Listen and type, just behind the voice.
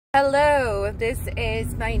Hello, this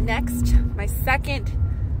is my second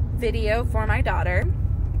video for my daughter.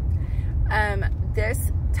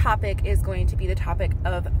 This topic is going to be the topic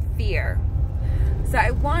of fear. So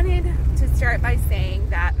I wanted to start by saying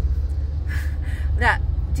that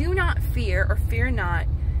do not fear or fear not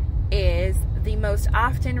is the most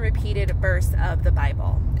often repeated verse of the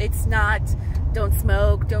Bible. It's not don't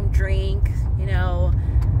smoke, don't drink,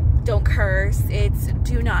 don't curse. It's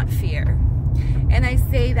do not fear. And I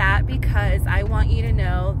say that because I want you to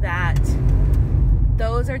know that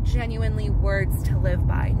those are genuinely words to live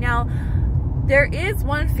by. Now, there is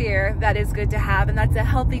one fear that is good to have, and that's a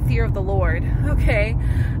healthy fear of the Lord, okay?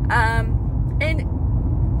 And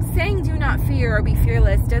saying do not fear or be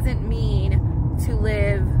fearless doesn't mean to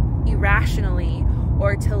live irrationally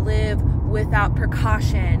or to live without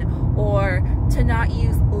precaution or to not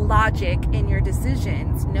use logic in your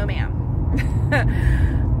decisions. No,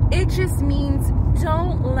 ma'am. It just means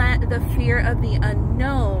don't let the fear of the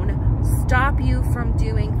unknown stop you from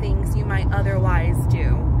doing things you might otherwise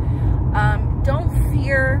do. Don't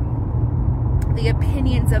fear the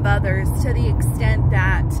opinions of others to the extent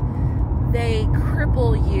that they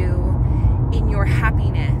cripple you in your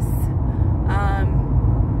happiness.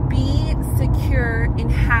 Be secure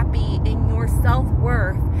and happy in your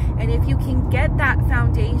self-worth, and if you can get that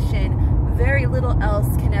foundation, very little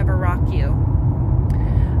else can ever rock you.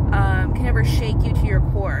 Can ever shake you to your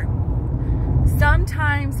core.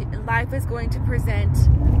 Sometimes life is going to present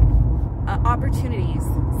opportunities.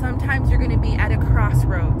 Sometimes you're going to be at a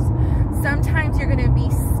crossroads. Sometimes you're going to be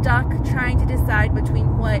stuck trying to decide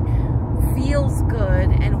between what feels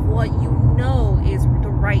good and what you know is the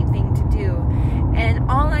right thing to do. And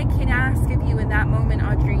all I can ask of you in that moment,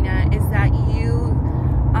 Audrina, is that you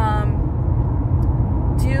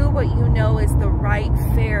do what you know is the right,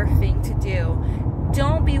 fair thing to do.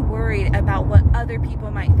 Don't be worried about what other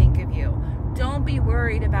people might think of you. Don't be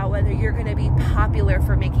worried about whether you're going to be popular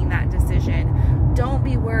for making that decision. Don't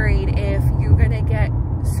be worried if you're going to get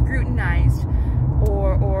scrutinized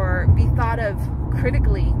or be thought of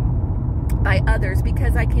critically by others,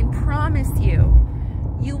 because I can promise you,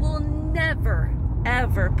 you will never,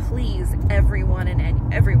 ever please everyone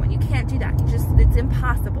and everyone. You can't do that. It's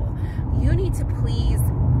impossible. You need to please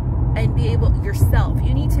and be able yourself.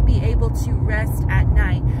 You need to be able to rest at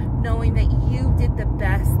night knowing that you did the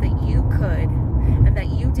best that you could and that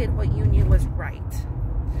you did what you knew was right.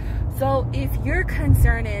 So if your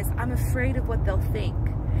concern is, I'm afraid of what they'll think,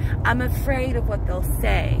 I'm afraid of what they'll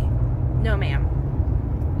say, no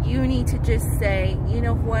ma'am. You need to just say, you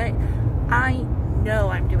know what? I know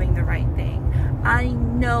I'm doing the right thing. I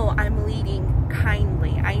know I'm leading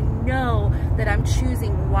kindly. I know that I'm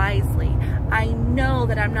choosing wisely. I know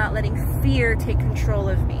that I'm not letting fear take control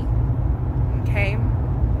of me. Okay?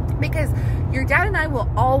 Because your dad and I will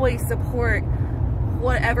always support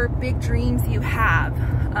whatever big dreams you have.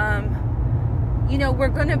 We're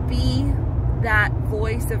going to be that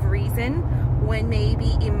voice of reason when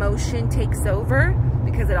maybe emotion takes over,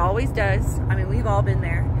 because it always does. I mean, we've all been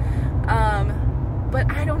there. But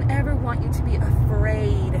I don't ever want you to be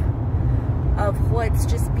afraid of what's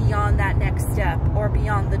just beyond that next step or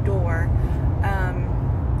beyond the door.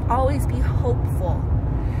 Always be hopeful.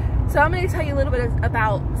 So I'm going to tell you a little bit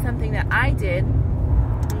about something that I did.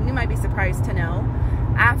 You might be surprised to know.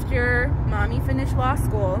 After Mommy finished law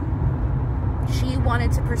school, she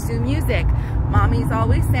wanted to pursue music. Mommy's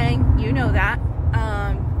always saying, you know that.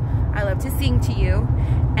 I love to sing to you.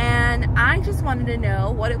 And I just wanted to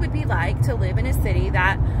know what it would be like to live in a city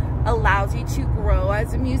that allows you to grow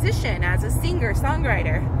as a musician, as a singer,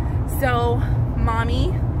 songwriter. So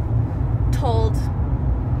Mommy told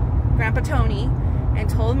Grandpa Tony and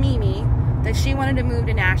told Mimi that she wanted to move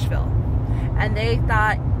to Nashville. And they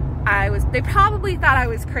probably thought I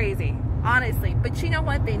was crazy, honestly. But you know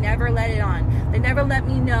what? They never let it on. They never let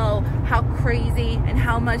me know how crazy and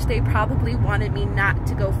how much they probably wanted me not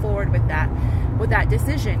to go forward with that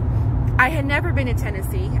decision. I had never been to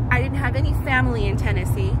Tennessee. I didn't have any family in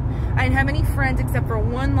Tennessee. I didn't have any friends except for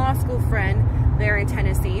one law school friend there in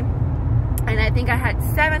Tennessee. And I think I had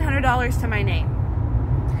 $700 to my name.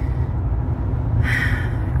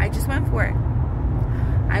 I just went for it.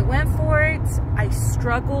 I went for it. I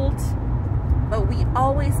struggled. But we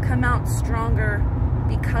always come out stronger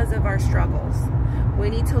because of our struggles. We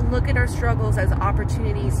need to look at our struggles as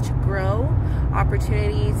opportunities to grow,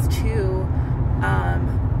 opportunities to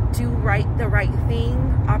do the right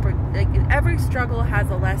thing. Every struggle has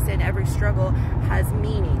a lesson. Every struggle has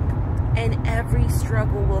meaning. And every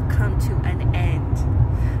struggle will come to an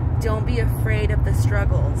end. Don't be afraid of the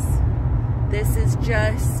struggles. This is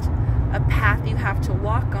just a path you have to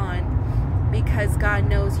walk on. because God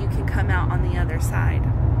knows you can come out on the other side.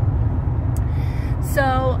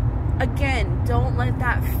 So again, don't let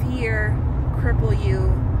that fear cripple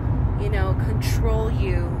you, you know, control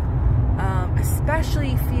you,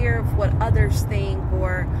 especially fear of what others think,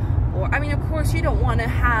 or I mean, of course, you don't want to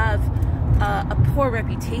have a poor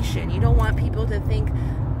reputation. You don't want people to think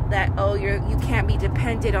that, oh, you can't be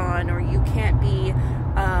depended on, or you can't be,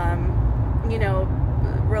 you know,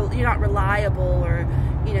 you're not reliable, or,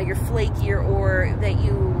 you know, you're flakier, or that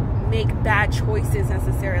you make bad choices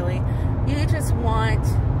necessarily. You just want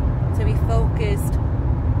to be focused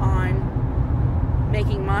on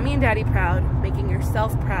making mommy and daddy proud, making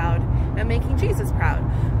yourself proud, and making Jesus proud.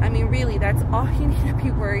 I mean, really, that's all you need to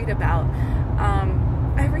be worried about.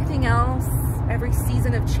 Everything else, every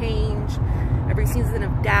season of change, every season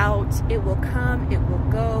of doubt, it will come, it will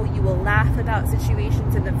go. You will laugh about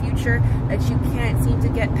situations in the future that you can't seem to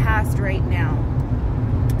get past right now.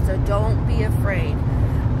 So don't be afraid.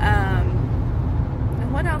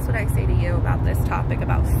 And what else would I say to you about this topic,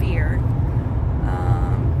 about fear?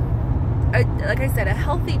 Like I said, a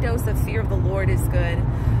healthy dose of fear of the Lord is good,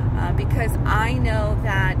 because I know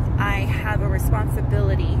that I have a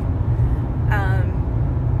responsibility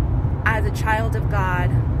as a child of God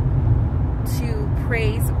to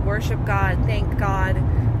praise, worship God, thank God,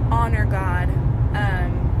 honor God.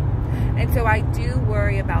 And so I do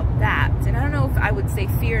worry about that. And I don't know if I would say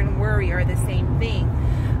fear and worry are the same thing.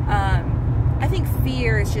 I think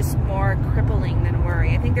fear is just more crippling than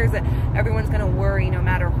worry. I think everyone's going to worry no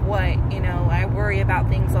matter what. You know, I worry about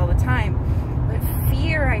things all the time. But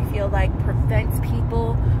fear, I feel like, prevents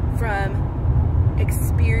people from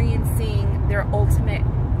experiencing their ultimate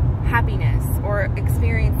happiness, or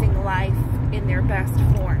experiencing life in their best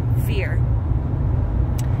form. Fear.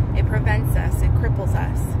 It prevents us. It cripples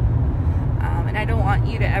us. And I don't want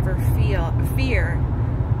you to ever feel fear,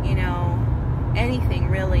 you know, anything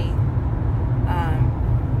really.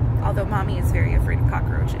 Although mommy is very afraid of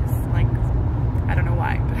cockroaches. Like, I don't know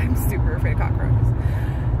why, but I'm super afraid of cockroaches.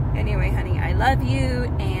 Anyway, honey, I love you,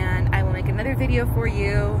 and I will make another video for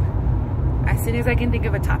you as soon as I can think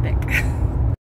of a topic.